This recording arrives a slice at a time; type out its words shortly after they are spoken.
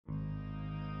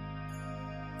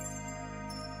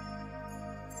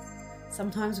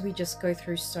Sometimes we just go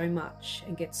through so much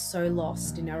and get so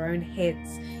lost in our own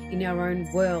heads, in our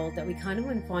own world, that we can't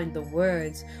even find the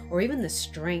words or even the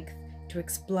strength to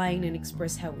explain and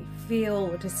express how we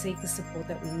feel or to seek the support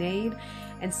that we need.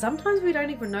 And sometimes we don't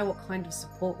even know what kind of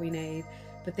support we need.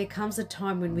 But there comes a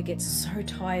time when we get so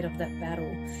tired of that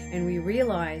battle and we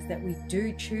realize that we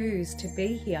do choose to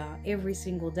be here every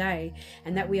single day,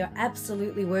 and that we are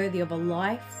absolutely worthy of a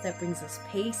life that brings us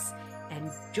peace and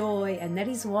joy. And that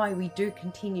is why we do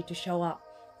continue to show up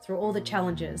through all the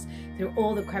challenges, through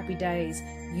all the crappy days.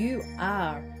 You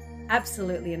are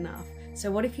absolutely enough. So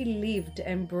what if you lived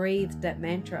and breathed that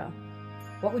mantra?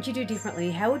 What would you do differently?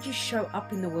 How would you show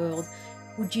up in the world?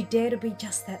 Would you dare to be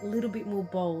just that little bit more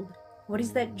bold? What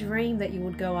is that dream that you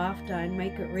would go after and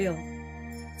make it real?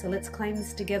 So let's claim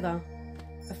this together.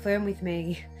 Affirm with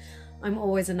me, I'm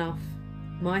always enough.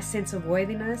 My sense of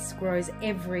worthiness grows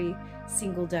every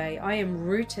single day. I am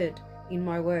rooted in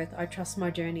my worth. I trust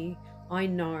my journey. I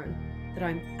know that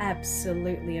I'm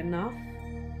absolutely enough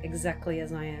exactly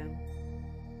as I am.